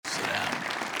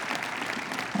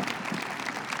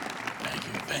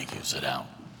Thank you. Sit down.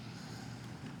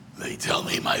 They tell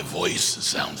me my voice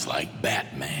sounds like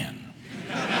Batman.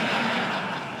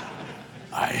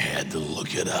 I had to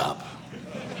look it up,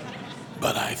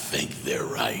 but I think they're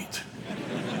right.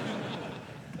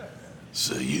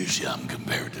 So usually I'm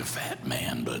compared to Fat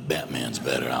Man, but Batman's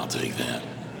better. I'll take that.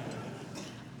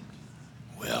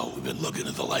 Well, we've been looking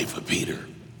at the life of Peter,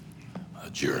 a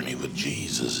journey with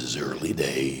Jesus, his early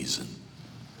days, and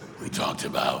we talked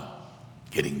about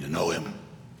getting to know him,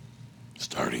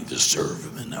 starting to serve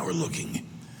him, and now we're looking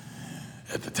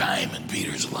at the time in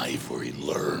Peter's life where he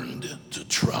learned to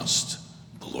trust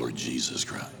the Lord Jesus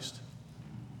Christ.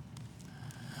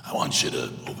 I want you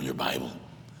to open your Bible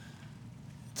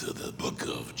to the book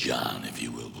of John, if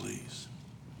you will, please.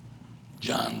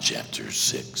 John chapter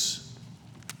 6.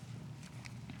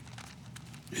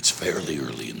 It's fairly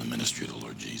early in the ministry of the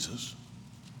Lord Jesus.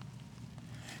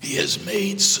 He has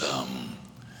made some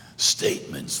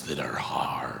statements that are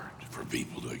hard for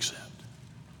people to accept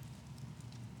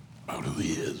about who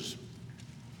he is,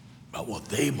 about what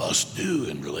they must do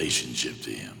in relationship to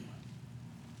him.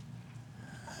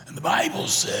 And the Bible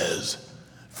says,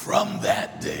 from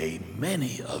that day,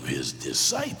 many of his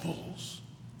disciples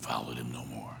followed him no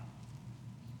more.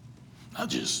 Not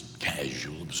just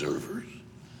casual observers,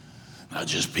 not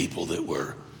just people that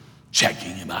were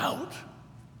checking him out,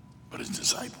 but his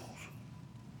disciples.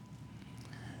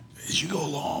 As you go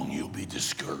along, you'll be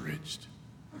discouraged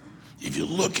if you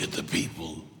look at the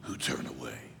people who turn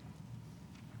away.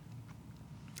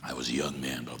 I was a young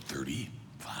man, about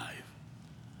 35,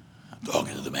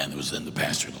 talking to the man that was then the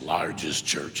pastor of the largest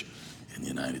church in the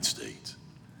United States,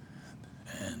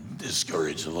 and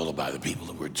discouraged a little by the people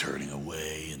that were turning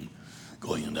away and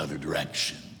going another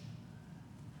direction.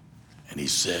 And he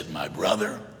said, my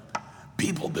brother,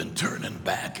 people have been turning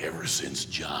back ever since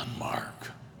John Mark.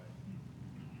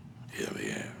 Here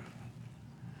they are.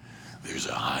 There's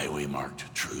a highway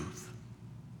marked truth.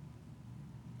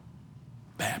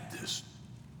 Baptist,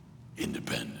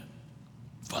 independent,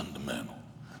 fundamental.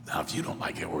 Now, if you don't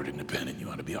like that word independent, you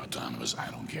want to be autonomous, I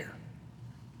don't care.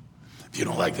 If you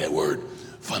don't like that word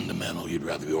fundamental, you'd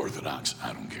rather be orthodox,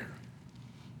 I don't care.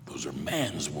 Those are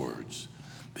man's words.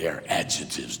 They are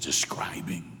adjectives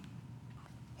describing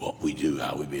what we do,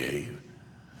 how we behave.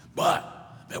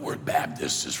 But that word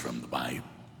Baptist is from the Bible.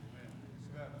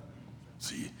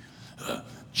 See,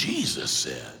 Jesus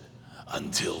said,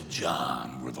 until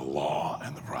John were the law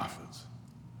and the prophets.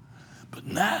 But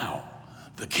now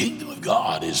the kingdom of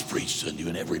God is preached unto you,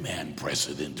 and every man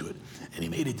presseth into it. And he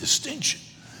made a distinction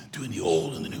between the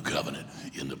old and the new covenant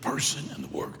in the person and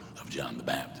the work of John the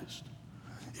Baptist.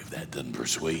 If that doesn't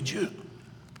persuade you,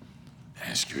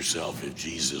 ask yourself if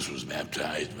Jesus was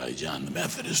baptized by John the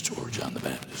Methodist or John the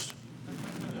Baptist.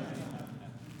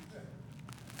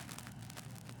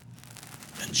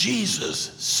 And Jesus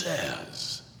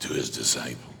says to his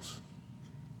disciples,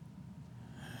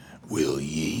 will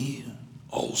ye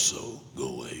also go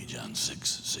away? John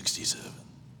 6:67.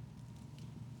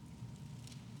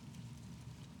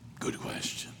 Good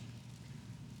question.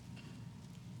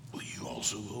 Will you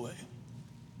also go away?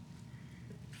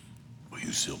 Will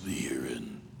you still be here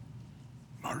in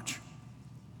March?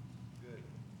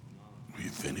 Will you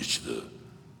finish the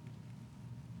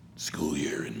school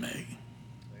year in May?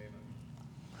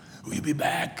 Will you be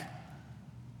back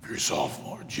for your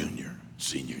sophomore, junior,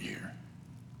 senior year?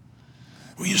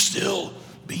 Will you still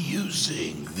be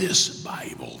using this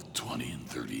Bible 20 and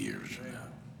 30 years from now?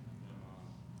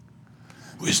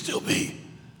 Will you still be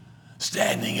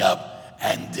standing up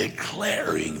and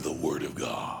declaring the Word of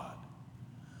God?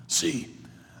 See,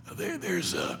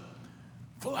 there's a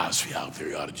philosophy out there.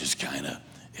 You ought to just kind of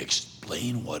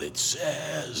explain what it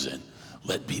says and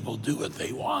let people do what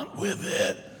they want with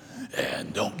it.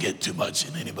 And don't get too much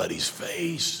in anybody's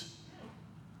face.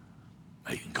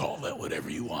 You can call that whatever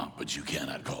you want, but you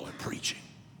cannot call it preaching.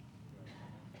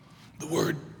 The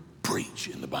word preach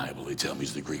in the Bible, they tell me,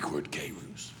 is the Greek word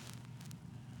kerus.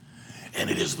 And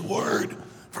it is the word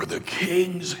for the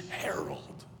king's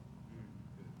herald.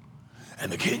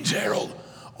 And the king's herald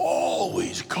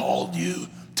always called you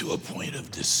to a point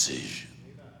of decision.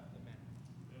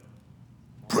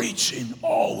 Preaching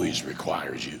always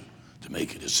requires you to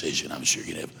make a decision. I'm sure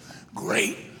you'd have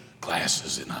great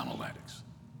classes in homiletics.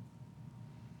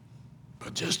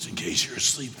 But just in case you're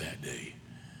asleep that day,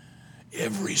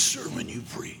 every sermon you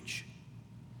preach,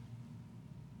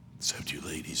 except you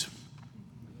ladies,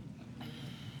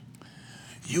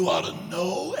 you ought to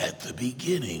know at the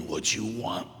beginning what you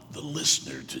want the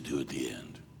listener to do at the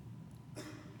end.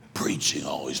 Preaching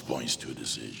always points to a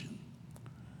decision.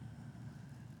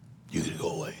 You could go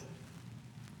away.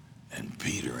 And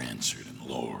Peter answered him,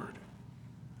 Lord,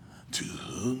 to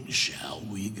whom shall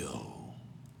we go?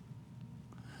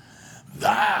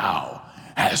 Thou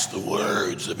hast the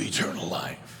words of eternal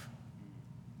life,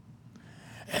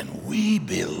 and we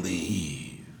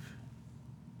believe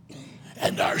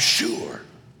and are sure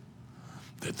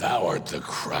that thou art the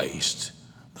Christ,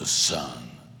 the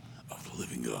Son of the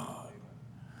living God.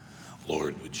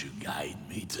 Lord, would you guide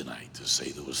me tonight to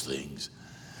say those things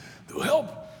that will help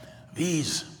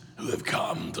these who have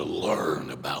come to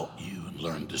learn about you and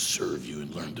learn to serve you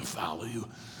and learn to follow you,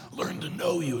 learn to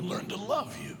know you and learn to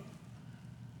love you,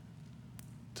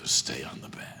 to stay on the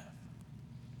path.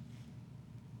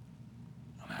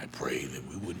 And I pray that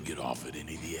we wouldn't get off at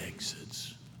any of the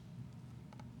exits.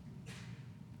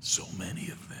 So many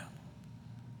of them.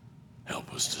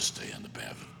 Help us to stay on the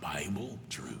path of Bible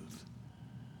truth.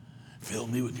 Fill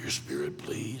me with your Spirit,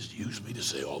 please. Use me to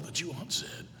say all that you want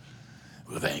said.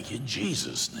 We thank you in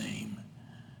Jesus' name.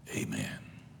 Amen.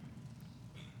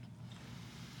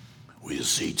 We'll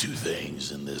see two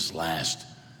things in this last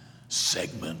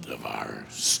segment of our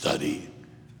study,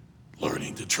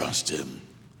 learning to trust him.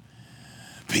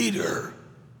 Peter,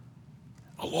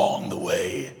 along the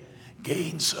way,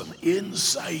 gained some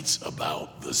insights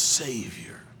about the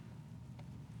Savior.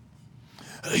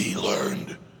 He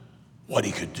learned what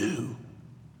he could do.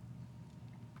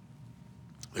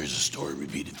 There's a story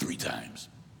repeated 3 times,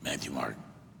 Matthew, Mark,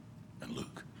 and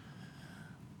Luke.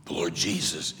 The Lord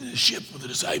Jesus in a ship with the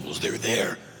disciples, they're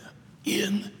there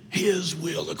in his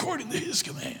will, according to his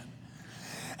command.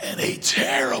 And a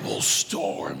terrible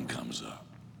storm comes up.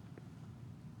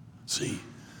 See,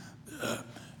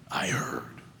 I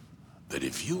heard that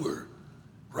if you were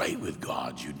right with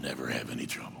God, you'd never have any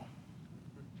trouble.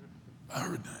 I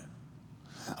heard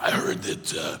that. I heard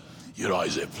that you'd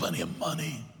always have plenty of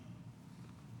money.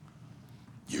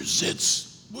 Your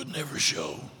zits would never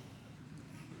show.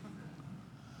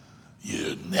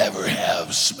 You'd never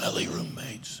have smelly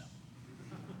roommates.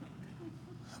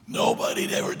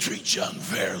 Nobody'd ever treat you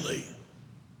unfairly.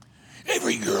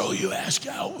 Every girl you ask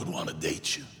out would want to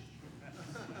date you.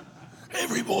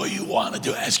 Every boy you wanted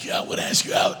to ask you out would ask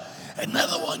you out, and none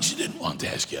of the ones you didn't want to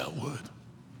ask you out would.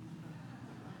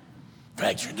 In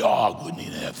fact, your dog wouldn't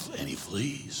even have any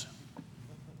fleas.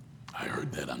 I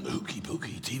heard that on the Hooky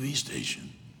Pooky TV station.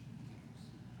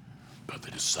 But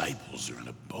the disciples are in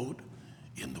a boat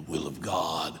in the will of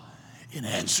God in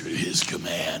answer to his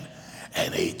command,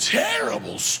 and a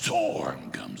terrible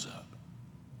storm comes up.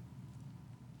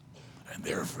 And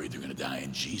they're afraid they're going to die,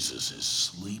 and Jesus is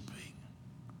sleeping.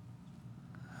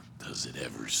 Does it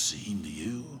ever seem to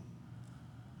you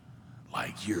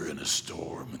like you're in a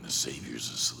storm and the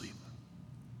Savior's asleep?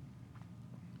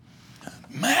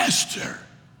 Master,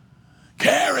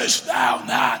 carest thou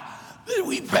not that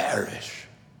we perish?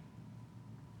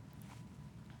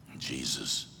 And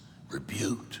Jesus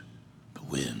rebuked the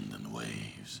wind and the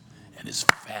waves, and as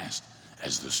fast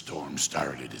as the storm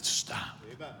started, it stopped.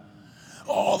 Amen.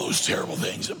 All those terrible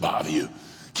things that bother you,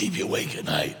 keep you awake at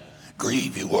night,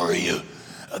 grieve you, worry you,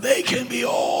 they can be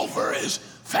over as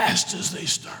fast as they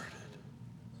started.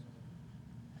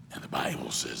 And the Bible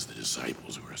says the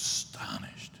disciples were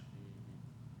astonished.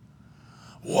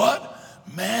 What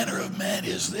manner of man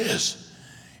is this?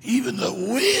 Even the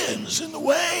winds and the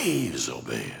waves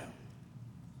obey him.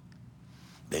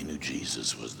 They knew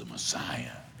Jesus was the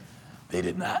Messiah. They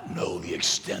did not know the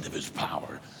extent of his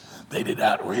power. They did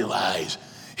not realize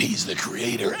he's the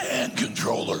creator and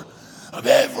controller of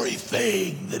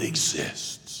everything that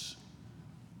exists.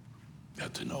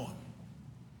 Got to know him.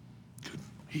 Could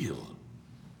heal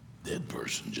a dead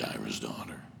person, Jairus'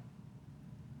 daughter.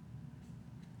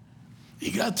 He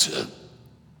got to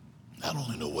not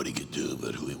only know what he could do,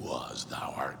 but who he was.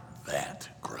 Thou art that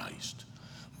Christ,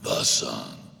 the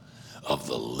Son of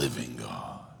the living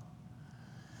God.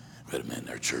 We had a man in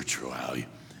our church for a while.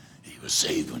 He was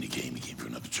saved when he came. He came from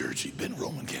another church. He'd been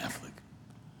Roman Catholic.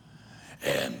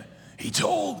 And he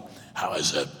told how,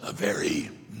 as a very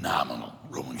nominal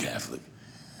Roman Catholic,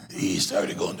 he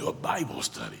started going to a Bible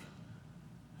study.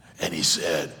 And he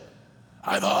said,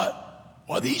 I thought,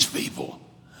 well, these people,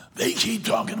 they keep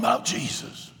talking about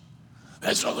Jesus.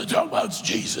 That's all they talk about is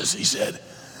Jesus. He said,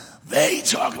 they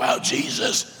talk about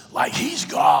Jesus like he's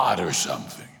God or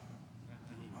something.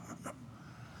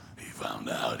 He found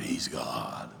out he's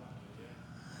God.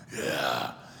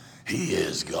 Yeah, he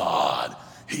is God.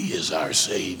 He is our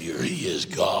Savior. He is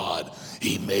God.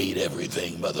 He made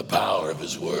everything by the power of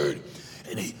his word.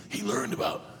 And he learned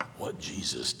about what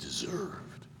Jesus deserved.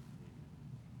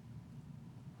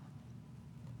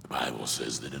 The Bible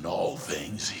says that in all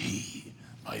things he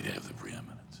might have the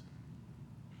preeminence.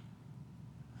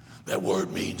 That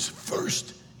word means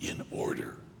first in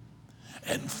order.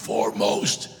 and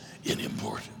foremost in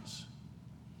importance.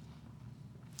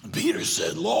 Peter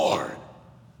said, Lord,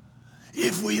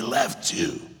 if we left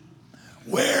you,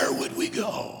 where would we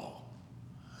go?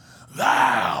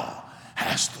 Thou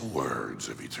hast the words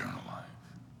of eternal life.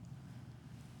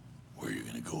 Where are you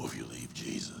going to go if you leave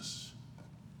Jesus?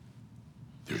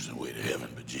 There's no way to heaven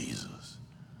but Jesus.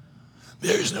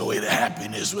 There's no way to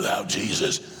happiness without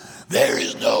Jesus. There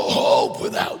is no hope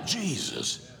without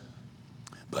Jesus.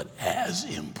 But as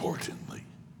importantly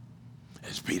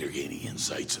as Peter gaining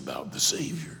insights about the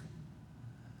Savior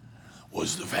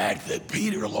was the fact that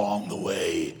Peter along the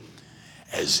way,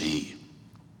 as he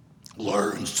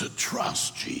learns to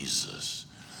trust Jesus,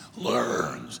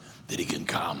 learns that he can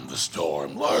calm the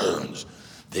storm, learns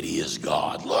that he is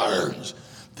God, learns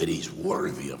that he's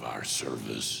worthy of our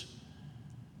service,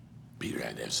 Peter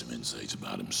had to have some insights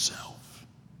about himself.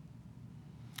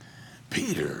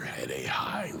 Peter had a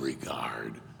high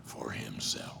regard for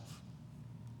himself.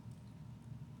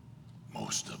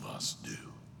 Most of us do.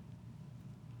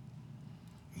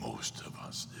 Most of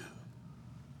us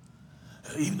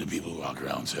do. Even the people who walk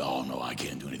around and say, oh, no, I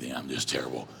can't do anything, I'm just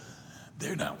terrible.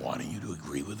 They're not wanting you to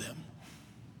agree with them.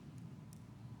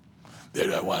 They're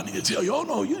not wanting to tell you, oh,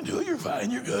 no, you can do it, you're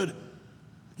fine, you're good.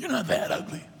 You're not that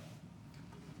ugly.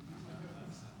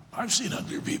 I've seen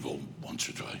uglier people once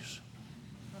or twice.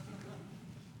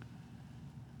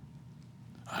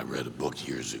 I read a book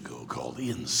years ago called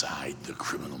Inside the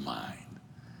Criminal Mind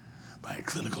by a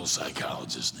clinical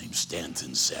psychologist named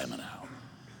Stanton Saminow.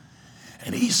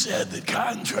 And he said that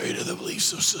contrary to the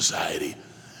beliefs of society,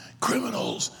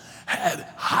 criminals had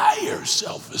higher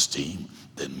self-esteem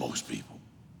than most people.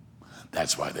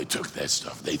 That's why they took that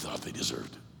stuff. They thought they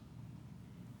deserved it.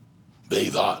 They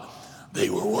thought they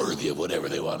were worthy of whatever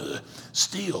they wanted to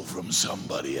steal from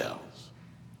somebody else.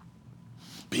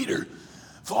 Peter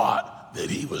thought that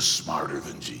he was smarter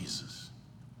than Jesus.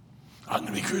 I'm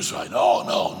going to be crucified. No,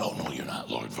 you're not,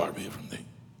 Lord. Far be it from thee.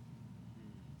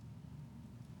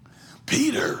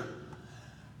 Peter,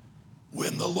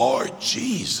 when the Lord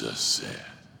Jesus said,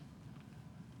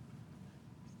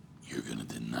 you're going to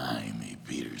deny me,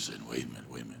 Peter said, wait a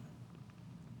minute.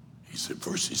 He said,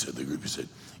 the group, he said,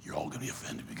 you're all going to be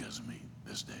offended because of me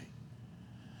this day.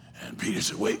 And Peter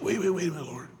said, wait a minute,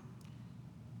 Lord.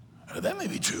 That may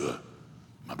be true of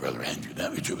my brother Andrew.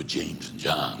 That may be true of James and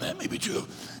John. That may be true of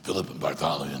Philip and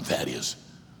Bartholomew and Thaddeus.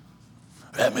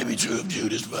 That may be true of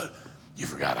Judas, but you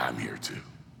forgot I'm here too.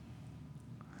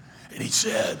 And he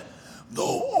said,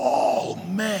 though all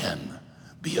men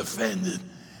be offended,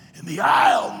 in thee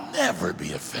I'll never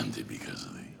be offended because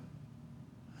of thee.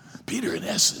 Peter, in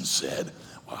essence, said,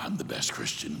 well, I'm the best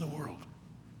Christian in the world.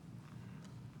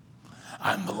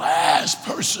 I'm the last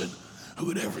person who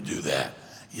would ever do that.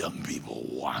 Young people,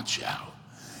 watch out.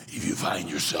 If you find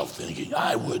yourself thinking,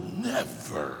 I would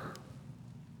never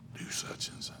do such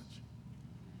and such.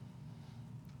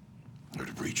 I heard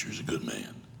a preacher who's a good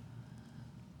man.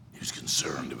 He was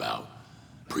concerned about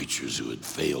preachers who had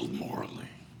failed morally.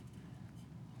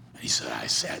 And he said, I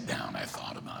sat down, I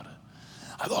thought about it.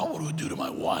 I thought what it would do to my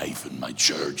wife and my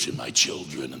church and my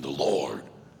children and the Lord.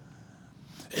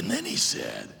 And then he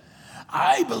said,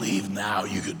 I believe now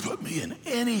you could put me in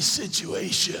any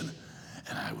situation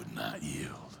and I would not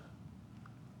yield.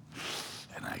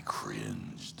 And I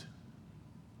cringed.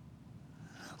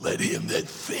 Let him that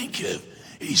thinketh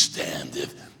he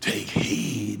standeth take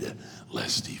heed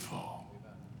lest he fall.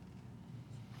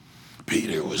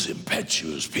 Peter was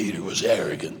impetuous. Peter was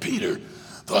arrogant. Peter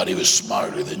thought he was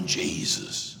smarter than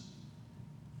Jesus.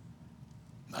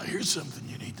 Now here's something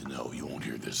you need to know. You won't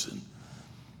hear this in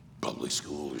public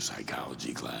school or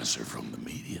psychology class or from the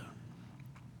media.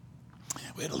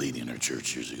 We had a lady in our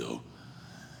church years ago.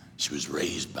 She was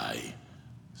raised by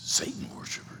Satan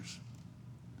worshipers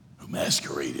who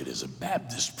masqueraded as a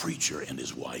Baptist preacher and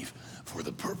his wife for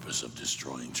the purpose of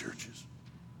destroying churches.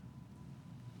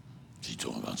 She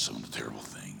told me about some of the terrible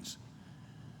things.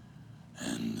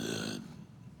 And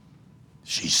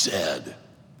she said,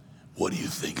 what do you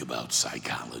think about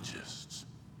psychologists?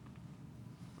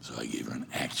 So I gave her an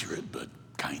accurate but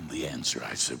kindly answer.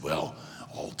 I said, well,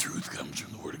 all truth comes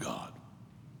from the Word of God.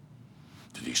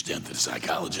 To the extent that a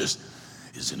psychologist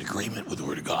is in agreement with the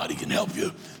Word of God, he can help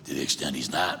you. To the extent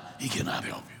he's not, he cannot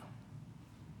help you.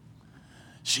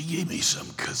 She gave me some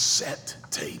cassette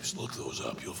tapes. Look those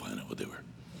up. You'll find out what they were.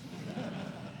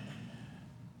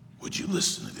 Would you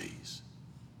listen to these?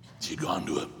 She'd gone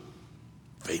to a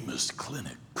famous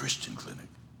clinic, Christian clinic.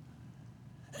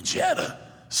 And she had a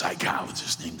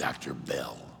psychologist named Dr.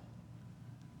 Bell.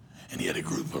 And he had a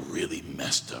group of really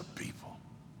messed up people.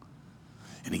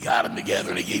 And he got them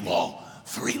together and he gave them all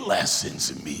 3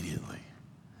 lessons immediately.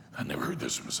 I never heard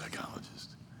this from a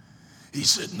psychologist. He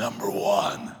said, number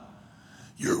one,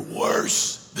 you're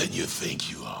worse than you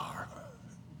think you are.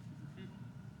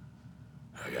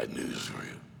 I got news for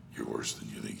you. You're worse than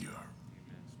you think you are.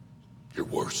 You're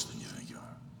worse than you think you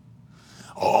are.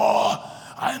 Oh,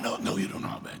 I know. No, you don't know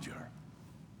how bad you are.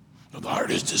 No, the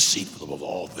heart is deceitful above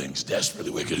all things,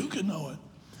 desperately wicked. Who can know it?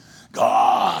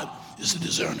 God is the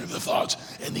discerner of the thoughts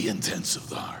and the intents of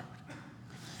the heart.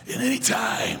 And any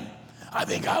time I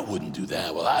think I wouldn't do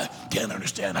that. Well, I can't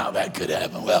understand how that could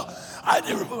happen. Well, I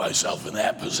never put myself in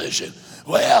that position.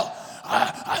 Well,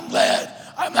 I'm glad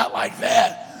I'm not like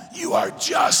that. You are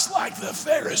just like the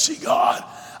Pharisee. God,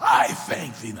 I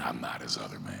thank thee I'm not as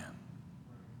other man,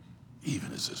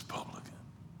 even as this publican.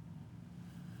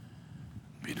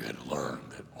 Peter had to learn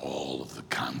that all of the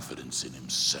confidence in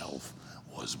himself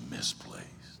was misplaced.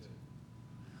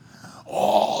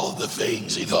 All of the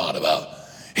things he thought about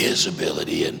his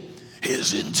ability and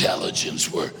his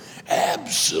intelligence were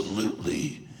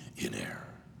absolutely in error.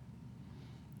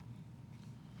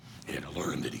 He had to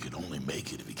learn that he could only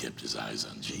make it if he kept his eyes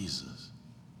on Jesus.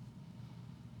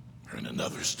 Or in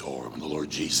another storm, when the Lord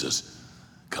Jesus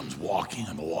comes walking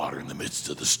on the water in the midst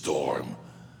of the storm,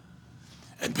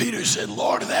 and Peter said,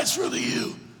 Lord, if that's really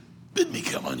you, bid me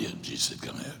come on you. And Jesus said,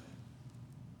 come ahead.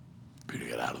 Peter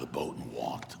got out of the boat and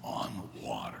walked on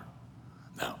water.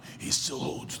 Now, he still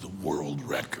holds the world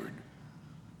record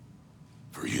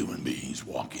for human beings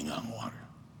walking on water.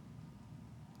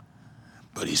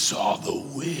 But he saw the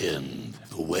wind,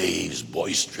 the waves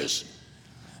boisterous,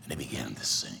 and he began to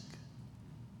sink.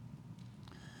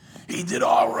 He did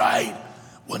all right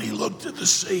when he looked at the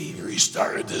Savior. He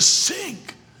started to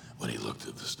sink when he looked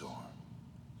at the storm.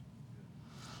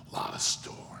 A lot of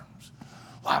storms,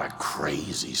 a lot of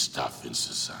crazy stuff in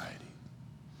society.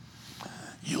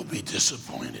 You'll be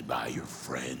disappointed by your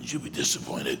friends. You'll be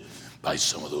disappointed by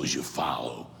some of those you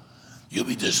follow. You'll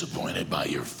be disappointed by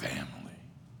your family.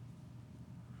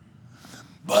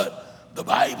 But the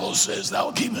Bible says, thou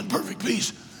wilt keep in perfect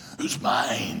peace, whose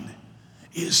mind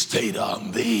is stayed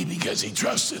on thee, because he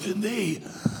trusted in thee.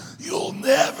 You'll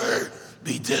never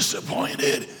be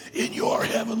disappointed in your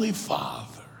heavenly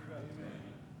Father.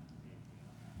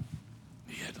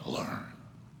 He had to learn.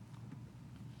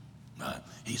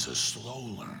 He's a slow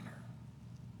learner.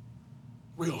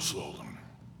 Real slow learner.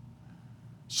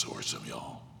 So are some of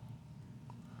y'all.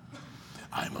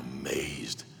 I'm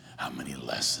amazed how many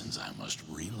lessons I must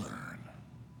relearn.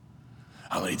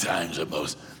 How many times I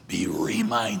must be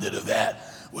reminded of that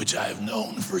which I have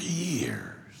known for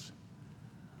years.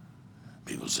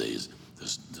 People say,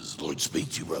 does the Lord speak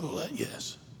to you, Brother Ouellette?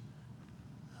 Yes.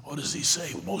 What does he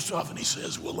say? Well, most often he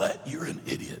says, Ouellette, you're an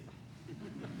idiot.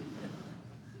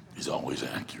 He's always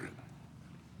accurate.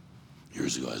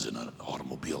 Years ago, I was in an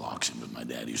automobile auction with my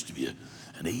dad. He used to be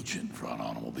an agent for an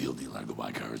automobile dealer. I'd go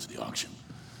buy cars at the auction,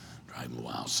 drive them a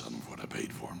while, sell them for what I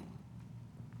paid for them.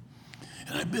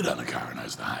 And I bid on a car, and I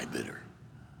was the high bidder.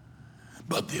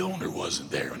 But the owner wasn't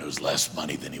there, and it was less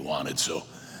money than he wanted, so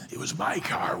it was my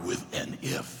car with an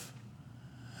if.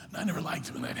 And I never liked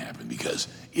it when that happened, because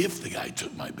if the guy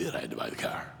took my bid, I had to buy the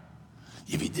car.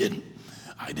 If he didn't,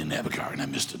 I didn't have a car, and I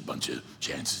missed a bunch of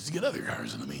chances to get other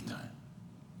cars in the meantime.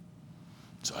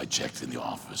 So I checked in the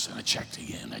office, and I checked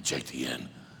again.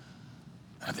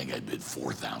 I think I bid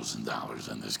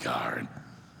 $4,000 on this car, and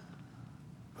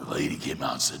the lady came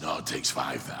out and said, no, it takes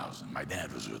 $5,000. My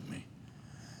dad was with me,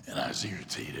 and I was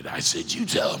irritated. I said, you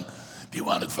tell him if he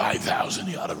wanted $5,000,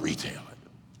 he ought to retail it.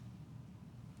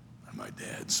 And my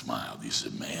dad smiled. He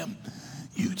said, ma'am,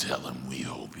 you tell him we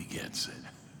hope he gets it.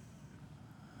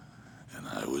 And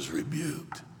I was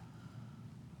rebuked.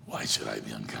 Why should I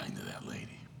be unkind to that lady?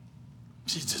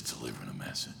 She's just delivering a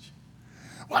message.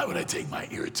 Why would I take my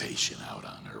irritation out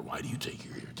on her? Why do you take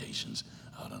your irritations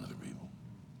out on other people?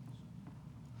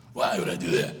 Why would I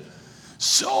do that?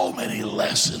 So many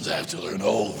lessons I have to learn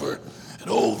over and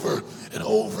over and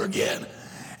over again.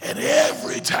 And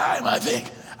every time I think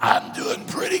I'm doing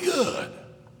pretty good,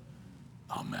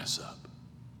 I'll mess up.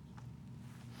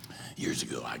 Years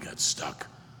ago, I got stuck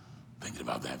thinking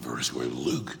about that verse where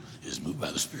Luke is moved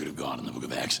by the Spirit of God in the book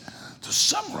of Acts to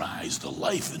summarize the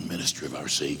life and ministry of our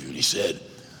Savior. And he said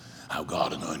how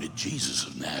God anointed Jesus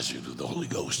of Nazareth with the Holy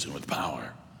Ghost and with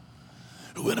power,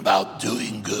 who went about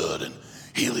doing good and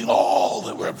healing all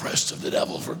that were oppressed of the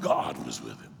devil, for God was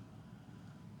with him.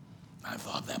 I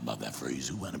thought about that phrase,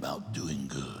 who went about doing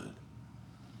good.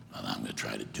 And I'm going to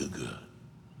try to do good.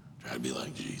 Try to be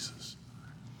like Jesus.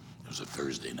 It was a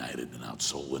Thursday night. I'd been out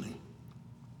soul winning.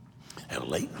 I had a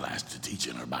late class to teach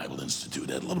in our Bible Institute.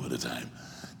 I had a little bit of time.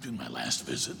 Doing my last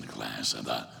visit in the class, I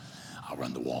thought, I'll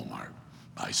run to Walmart,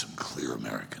 buy some Clear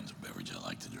Americans, a beverage I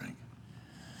like to drink.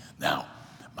 Now,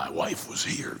 my wife was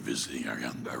here visiting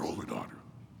our older daughter.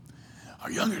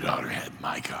 Our younger daughter had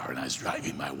my car, and I was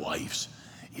driving my wife's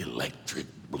electric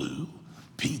blue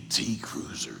PT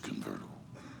Cruiser convertible.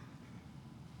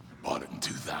 Bought it in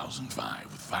 2005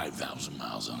 with 5,000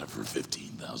 miles on it for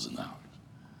 $15,000.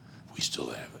 We still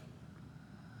have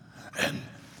it. And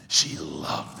she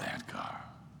loved that car.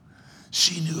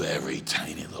 She knew every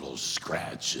tiny little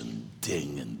scratch and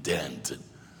ding and dent, and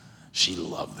she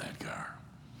loved that car.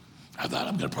 I thought,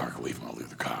 I'm going to park away from all the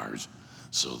other cars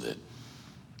so that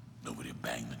nobody would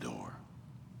bang the door.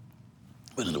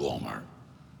 Went into Walmart,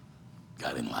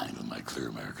 got in line with my Clear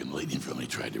American. The lady in front of me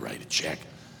tried to write a check,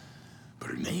 but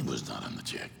her name was not on the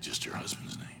check, just her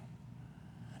husband's name.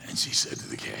 And she said to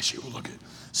the cashier, well, look, at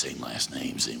same last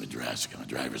name, same address, got my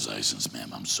driver's license.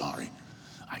 Ma'am, I'm sorry,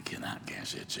 I cannot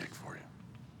cash that check for you.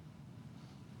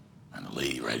 And the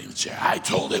lady writing the check, I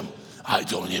told him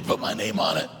he'd put my name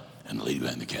on it. And the lady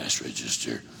behind the cash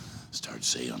register started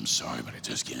saying, I'm sorry, but I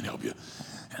just can't help you.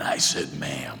 And I said,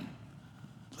 ma'am,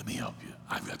 let me help you.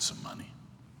 I've got some money.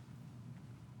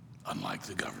 Unlike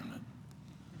the government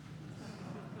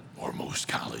or most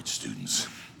college students.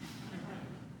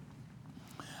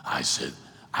 I said,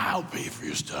 I'll pay for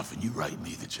your stuff and you write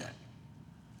me the check.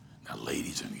 Now,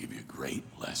 ladies, I'm going to give you a great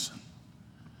lesson.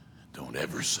 Don't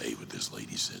ever say what this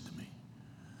lady said to me.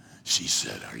 She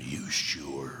said, are you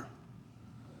sure?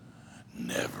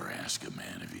 Never ask a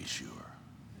man if he's sure.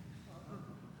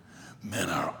 Men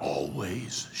are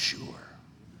always sure.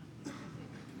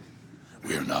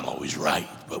 We are not always right,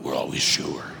 but we're always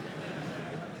sure.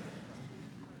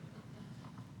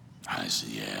 I said,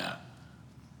 yeah.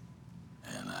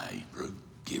 And I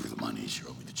gave her the money. She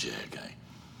wrote me the check. I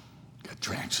got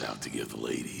tracts out to give the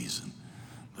ladies. And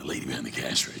the lady behind the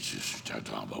cash register started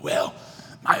talking about, well,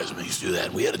 my husband used to do that.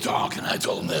 And we had a talk, and I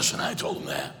told him this, and I told him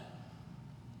that.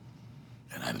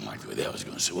 And I didn't like the way that was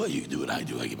going. I said, well, you can do what I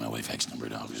do. I give my wife X number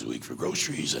of dollars a week for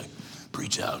groceries. I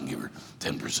preach out and give her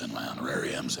 10% of my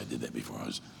honorariums. I did that before I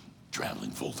was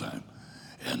traveling full time.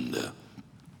 And the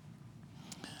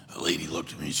lady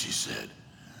looked at me and she said,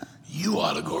 you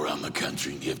ought to go around the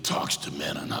country and give talks to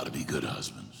men on how to be good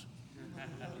husbands.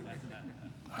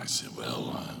 I said,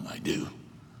 well, I do.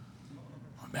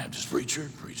 I'm a Baptist preacher,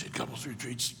 preach at couples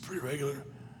retreats pretty regular.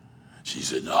 She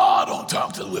said, no, don't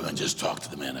talk to the women, just talk to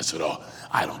the men. I said, oh,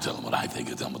 I don't tell them what I think,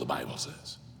 I tell them what the Bible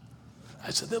says.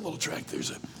 I said, that little tract, there's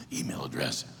an email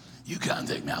address. You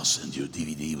contact me, I'll send you a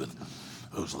DVD with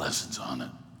those lessons on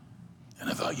it. And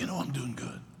I thought, I'm doing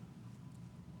good.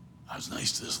 I was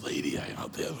nice to this lady. I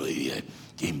helped the other lady. I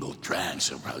gave both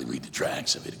tracts. I'll probably read the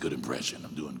tracts. I made a good impression.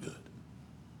 I'm doing good.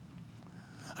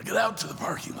 I got out to the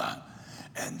parking lot,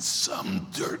 and some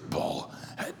dirtball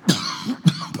had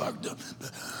parked up.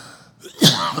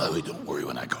 By the way, don't worry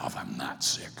when I cough. I'm not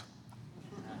sick.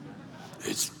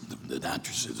 It's the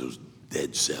doctor says those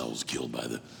dead cells killed by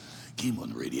the chemo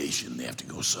and radiation, they have to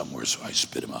go somewhere, so I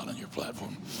spit them out on your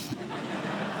platform.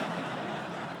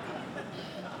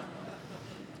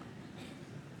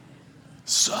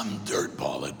 Some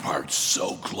dirtball had parked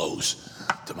so close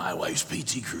to my wife's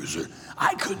PT Cruiser,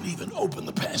 I couldn't even open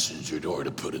the passenger door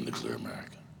to put in the Clear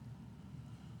American.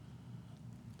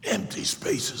 Empty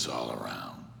spaces all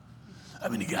around. I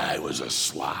mean, the guy was a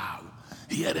slob.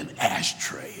 He had an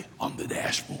ashtray on the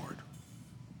dashboard.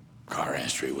 Car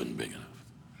ashtray wasn't big enough.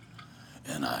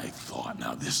 And I thought,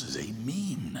 now this is a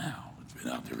meme now. It's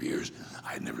been out there for years.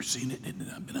 I had never seen it. It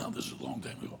had been out. This is a long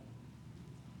time ago.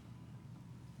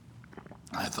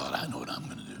 I thought, I know what I'm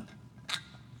going to do.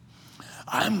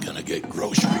 I'm going to get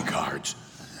grocery carts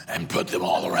and put them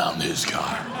all around his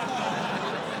car.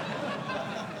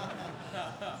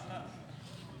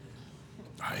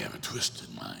 I have a twisted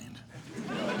mind.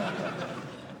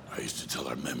 I used to tell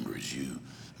our members, you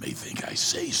may think I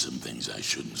say some things I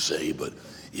shouldn't say, but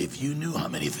if you knew how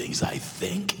many things I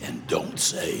think and don't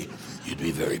say, you'd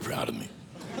be very proud of me.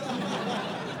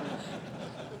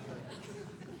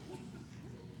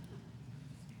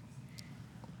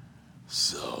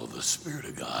 So the Spirit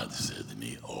of God said to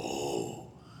me,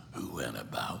 oh, who went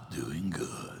about doing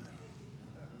good.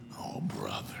 Oh,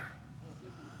 brother.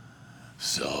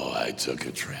 So I took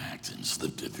a tract and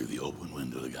slipped it through the open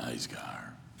window of the guy's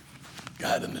car.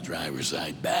 Got in the driver's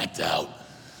side, backed out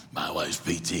my wife's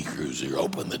PT Cruiser,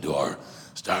 opened the door,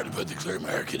 started to put the Clear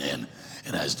American in,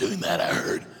 and as I was doing that, I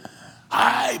heard,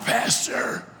 hi,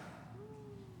 Pastor.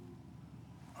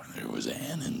 And there was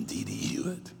Ann and Dee Dee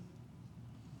Hewitt,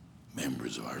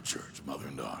 members of our church, mother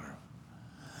and daughter.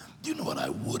 Do you know what I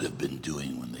would have been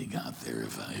doing when they got there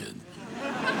if I had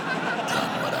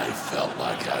done what I felt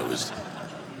like I was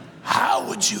How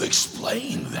would you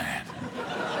explain that?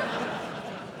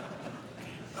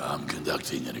 I'm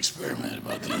conducting an experiment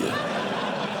about the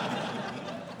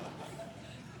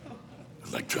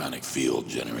electronic field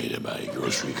generated by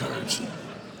grocery carts and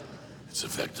its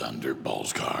effect on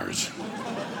dirtballs' cars.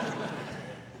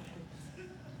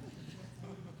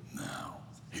 Now,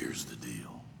 here's the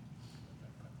deal.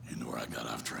 You know where I got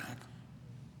off track?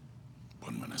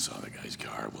 One when I saw the guy's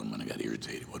car, one when I got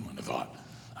irritated, one when I thought,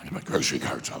 I'm gonna put grocery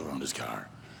carts all around his car.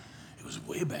 It was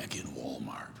way back in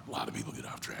Walmart. A lot of people get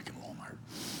off track in Walmart.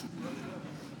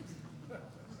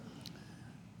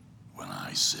 When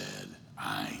I said,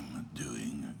 I'm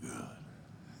doing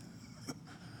good.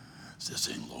 Just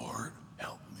saying, Lord,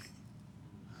 help me.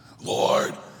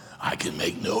 Lord, I can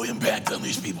make no impact on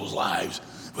these people's lives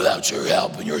without your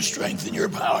help and your strength and your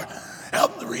power.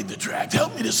 Help me to read the tract.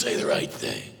 Help me to say the right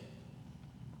thing.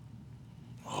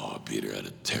 Oh, Peter had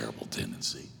a terrible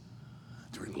tendency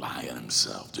to rely on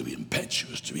himself, to be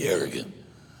impetuous, to be arrogant,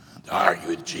 to argue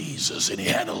with Jesus, and he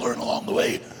had to learn along the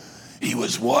way he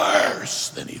was worse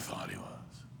than he thought he was.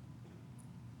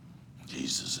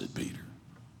 Jesus said, Peter,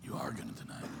 you are going to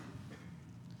deny me.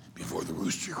 Before the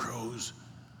rooster crows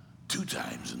 2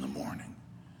 times in the morning,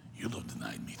 you'll have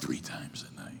denied me 3 times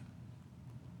at night.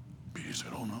 Peter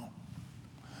said, oh no.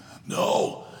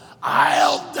 No,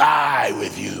 I'll die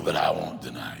with you, but I won't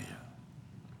deny you.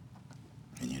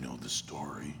 And you know the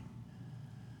story.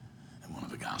 In one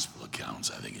of the gospel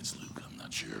accounts, I think it's Luke, I'm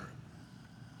not sure,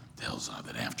 tells us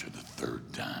that after the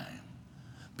 3rd time,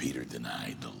 Peter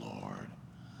denied the Lord.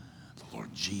 The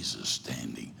Lord Jesus,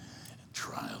 standing at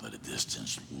trial at a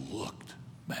distance, looked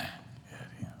back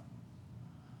at him.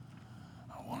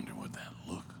 I wonder what that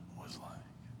look was like.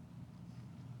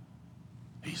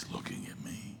 He's looking at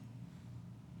me.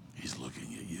 He's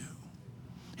looking at you.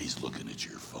 He's looking at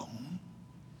your phone.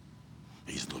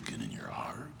 He's looking in your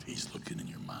heart. He's looking in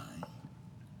your mind.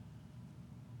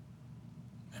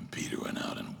 And Peter went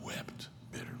out and wept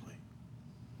bitterly.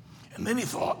 And then he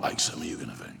thought, like some of you are going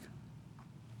to think,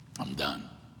 I'm done.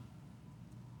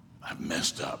 I've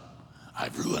messed up.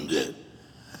 I've ruined it.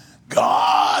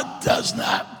 God does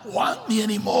not want me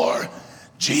anymore.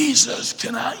 Jesus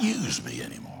cannot use me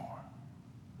anymore.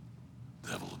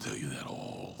 The devil will tell you that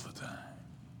all the time.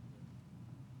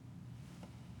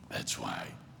 That's why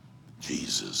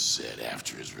Jesus said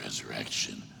after his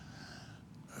resurrection,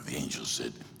 the angel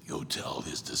said, go tell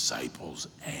his disciples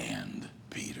and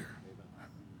Peter.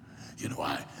 You know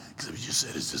why? Because if he just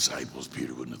said his disciples,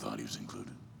 Peter wouldn't have thought he was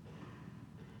included.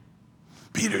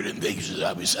 Peter didn't think he was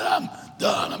up. He said, I'm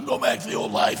done. I'm going back to the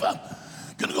old life. I'm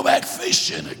going to go back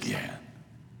fishing again.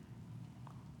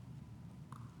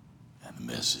 And the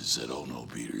message said, oh no,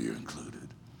 Peter, you're included.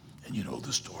 And you know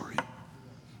the story.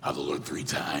 How the Lord 3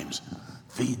 times,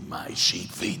 feed my sheep,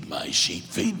 feed my sheep,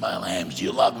 feed my lambs. Do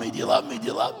you love me? Do you love me? Do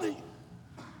you love me?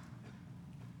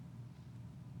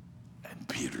 And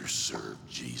Peter served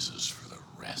Jesus for the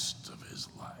rest of his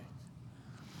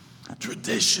life.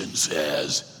 Tradition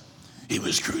says he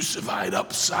was crucified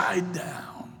upside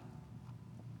down.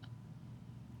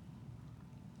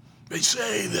 They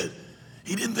say that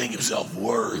he didn't think himself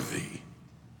worthy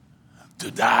to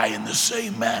die in the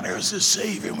same manner as his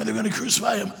Savior. And when they're going to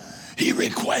crucify him, he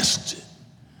requested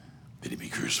that he be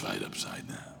crucified upside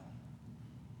down.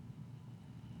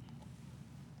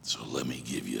 So let me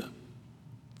give you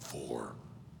 4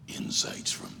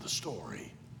 insights from the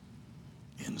story.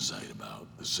 Insight about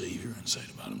the Savior, insight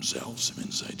about himself, some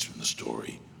insights from the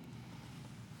story.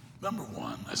 Number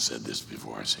 1, I said this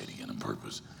before, I say it again on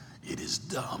purpose. It is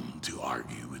dumb to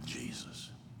argue with Jesus.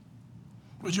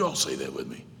 Would you all say that with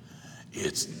me?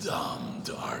 It's dumb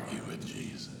to argue with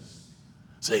Jesus.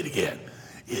 Say it again.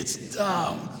 It's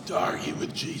dumb to argue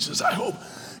with Jesus. I hope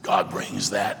God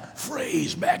brings that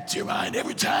phrase back to your mind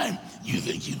every time you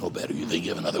think you know better. You think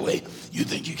you have another way. You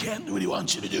think you can't do what he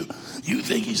wants you to do. You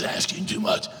think he's asking too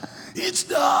much. It's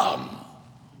dumb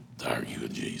to argue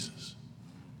with Jesus.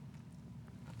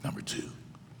 Number 2,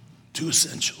 2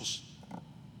 essentials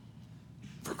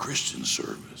for Christian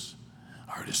service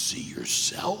are to see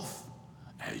yourself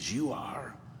as you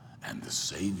are and the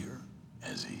Savior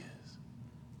as he is.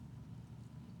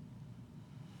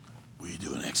 We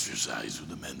do an exercise with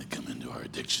the men that come into our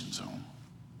addiction zone.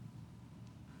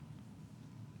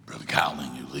 Brother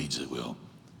Cowling, who leads it, will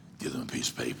give them a piece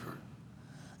of paper.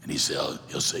 And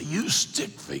he'll say, use stick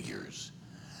figures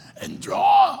and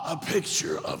draw a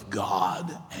picture of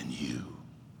God and you.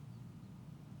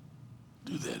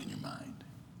 Do that in your mind.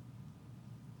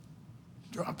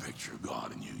 Draw a picture of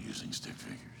God and you using stick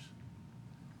figures.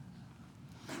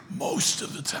 Most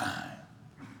of the time,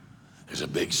 There's a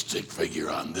big stick figure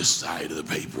on this side of the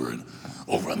paper, and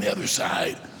over on the other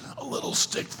side, a little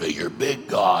stick figure, big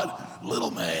God,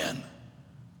 little man.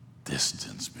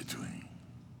 Distance between.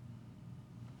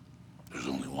 There's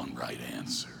only one right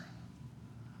answer.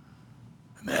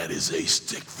 And that is a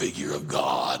stick figure of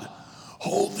God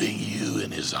holding you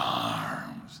in his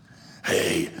arms.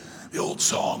 Hey, the old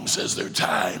song says there are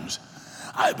times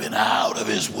I've been out of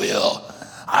his will.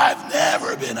 I've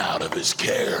never been out of his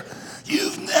care.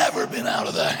 You've never been out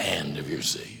of the hand of your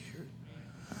Savior.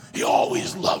 He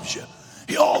always loves you.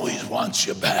 He always wants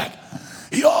you back.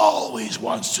 He always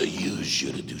wants to use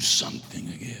you to do something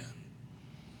again.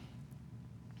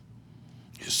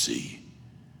 You see,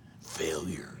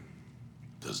 failure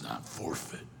does not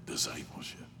forfeit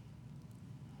discipleship.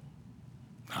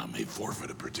 Now, it may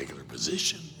forfeit a particular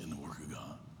position in the work of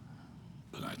God,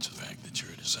 but that's the fact that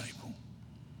you're a disciple.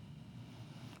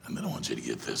 And then I want you to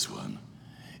get this one.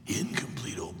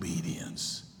 Incomplete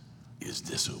obedience is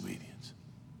disobedience.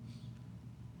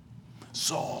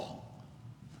 Saul,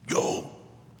 go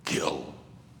kill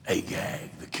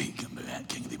Agag, the king of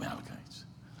the Amalekites,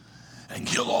 and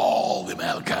kill all the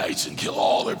Amalekites and kill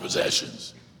all their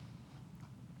possessions.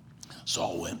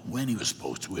 Saul went when he was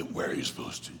supposed to, went where he was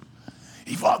supposed to.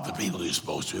 He fought the people he was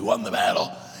supposed to. He won the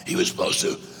battle he was supposed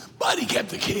to, but he kept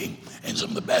the king and some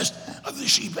of the best of the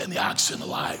sheep and the oxen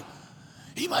alive.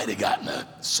 He might have gotten a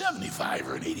 75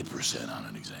 or an 80% on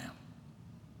an exam.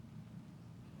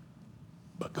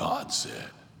 But God said,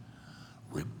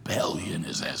 rebellion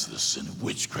is as the sin of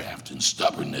witchcraft, and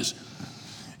stubbornness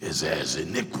is as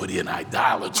iniquity and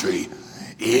idolatry.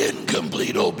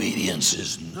 Incomplete obedience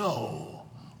is no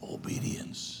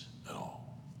obedience at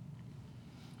all.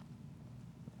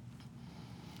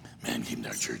 Man came to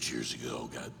our church years ago,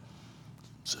 got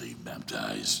saved,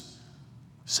 baptized,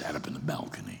 sat up in the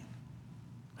balcony,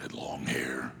 had long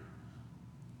hair,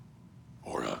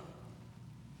 or a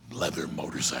leather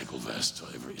motorcycle vest to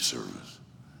every service.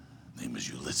 Name was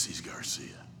Ulysses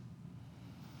Garcia.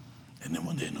 And then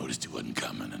one day I noticed he wasn't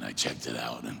coming, and I checked it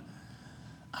out, and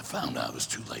I found out it was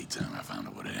too late time. I found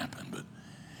out what had happened, but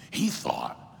he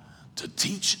thought to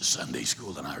teach Sunday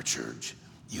school in our church,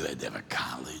 you had to have a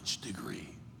college degree.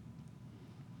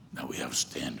 Now we have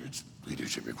standards,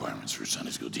 leadership requirements for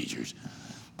Sunday school teachers,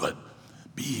 but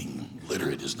being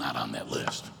literate is not on that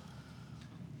list.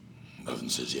 Nothing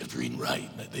says you have to read and write.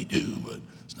 They do, but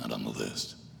it's not on the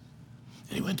list.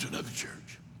 And he went to another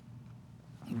church.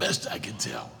 Best I could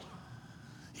tell,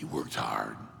 he worked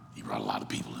hard. He brought a lot of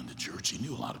people into church. He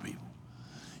knew a lot of people.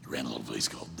 He ran a little place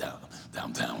called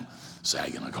downtown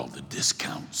Saginaw called the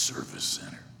Discount Service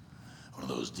Center. One of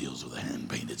those deals with a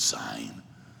hand-painted sign.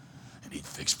 And he'd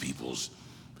fix people's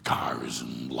cars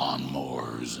and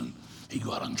lawnmowers, and he'd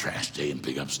go out on trash day and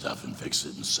pick up stuff and fix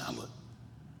it and sell it.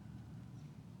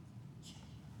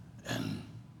 And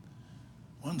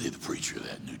one day the preacher of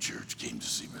that new church came to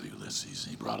see Brother Ulysses,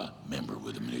 and he brought a member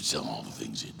with him, and he'd tell him all the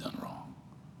things he'd done wrong.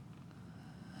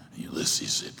 And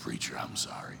Ulysses said, "Preacher, I'm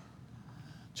sorry.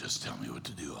 Just tell me what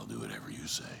to do. I'll do whatever you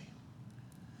say."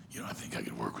 You know, I think I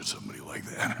could work with somebody like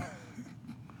that.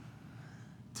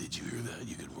 Did you hear that?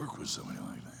 You could work with somebody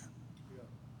like that. Yeah.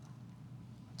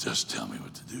 Just tell me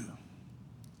what to do.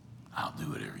 I'll do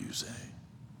whatever you say.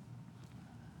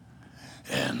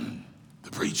 And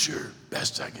the preacher,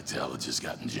 best I could tell, had just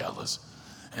gotten jealous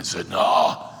and said,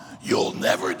 "No, you'll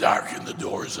never darken the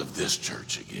doors of this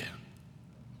church again."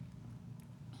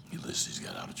 Ulysses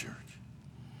got out of church,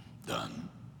 done,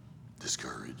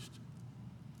 discouraged,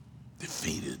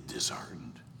 defeated,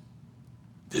 disheartened,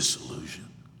 disillusioned.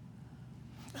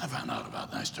 I found out about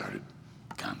it, and I started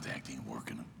contacting and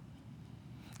working him.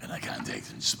 And I contacted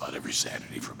him just about every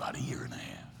Saturday for about a year and a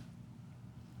half.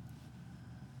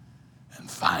 And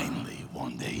finally,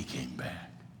 one day he came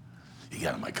back. He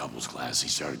got in my couples class. He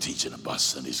started teaching a bus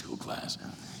Sunday school class.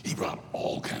 He brought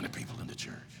all kind of people into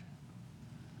church.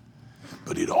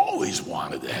 But he'd always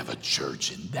wanted to have a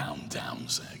church in downtown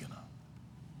Saginaw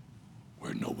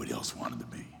where nobody else wanted to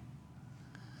be.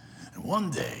 And one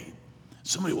day,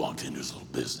 somebody walked into his little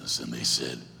business and they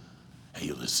said, "Hey,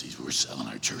 Ulysses, we're selling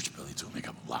our church building to him a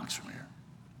couple blocks from here.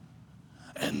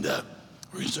 And we're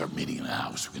going to start meeting in a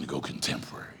house. We're going to go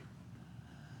contemporary.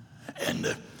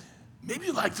 And maybe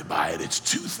you'd like to buy it. It's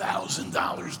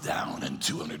 $2,000 down and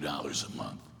 $200 a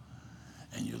month."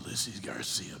 And Ulysses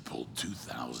Garcia pulled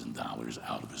 $2,000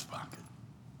 out of his pocket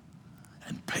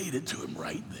and paid it to him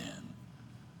right then.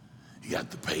 He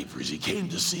got the papers. He came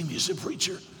to see me. He said,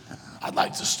 "Preacher, I'd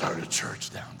like to start a church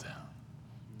downtown."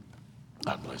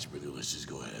 "God bless you, Brother Ulysses.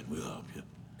 Go ahead. We'll help you."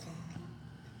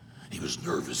 He was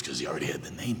nervous because he already had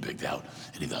the name picked out,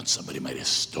 and he thought somebody might have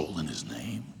stolen his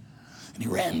name. And he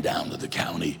ran down to the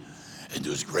county, and to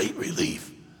his great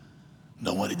relief,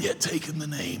 no one had yet taken the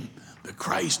name, the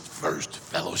Christ First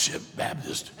Fellowship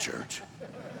Baptist Church.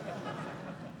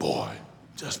 Boy,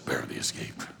 just barely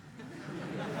escaped.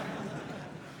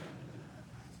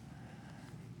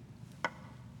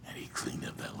 And he cleaned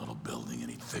up that little building,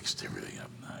 and he fixed everything up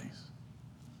nice.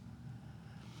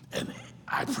 And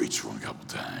I preached for him a couple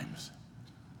times.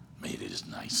 Made it as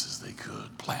nice as they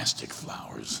could. Plastic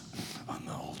flowers on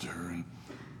the altar, and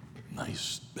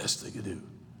nice, best they could do.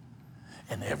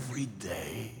 And every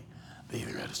day, they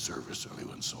either had a service or they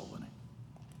went soul winning.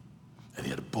 And they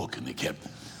had a book, and they kept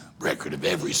record of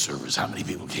every service, how many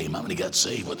people came, how many got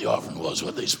saved, what the offering was,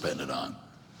 what they spent it on,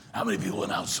 how many people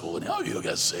went out soul winning, how many people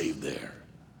got saved there.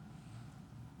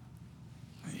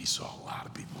 And he saw a lot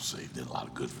of people saved, did a lot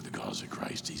of good for the cause of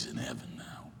Christ. He's in heaven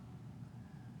now.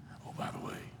 Oh, by the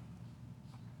way,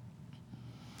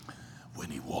 when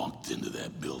he walked into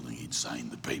that building he'd signed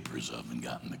the papers of and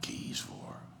gotten the keys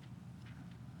for,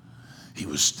 he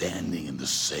was standing in the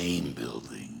same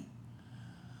building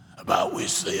about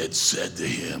which they had said to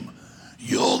him,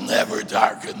 "You'll never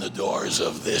darken the doors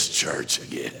of this church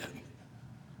again."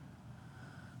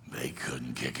 They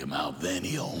couldn't kick him out then.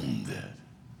 He owned it.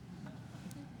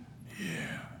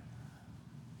 Yeah.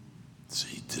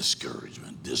 See,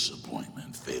 discouragement,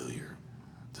 disappointment, failure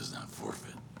does not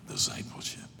forfeit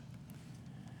discipleship.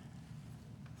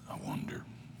 I wonder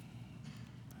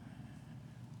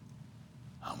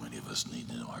how many of us need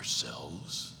to know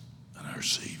ourselves and our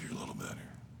Savior a little better.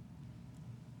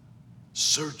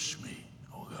 Search me,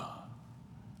 oh God.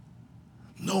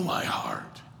 Know my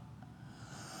heart.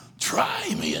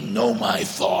 Try me and know my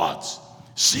thoughts.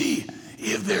 See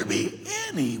if there be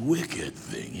any wicked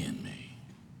thing in me.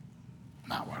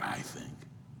 Not what I think,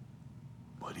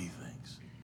 what he thinks.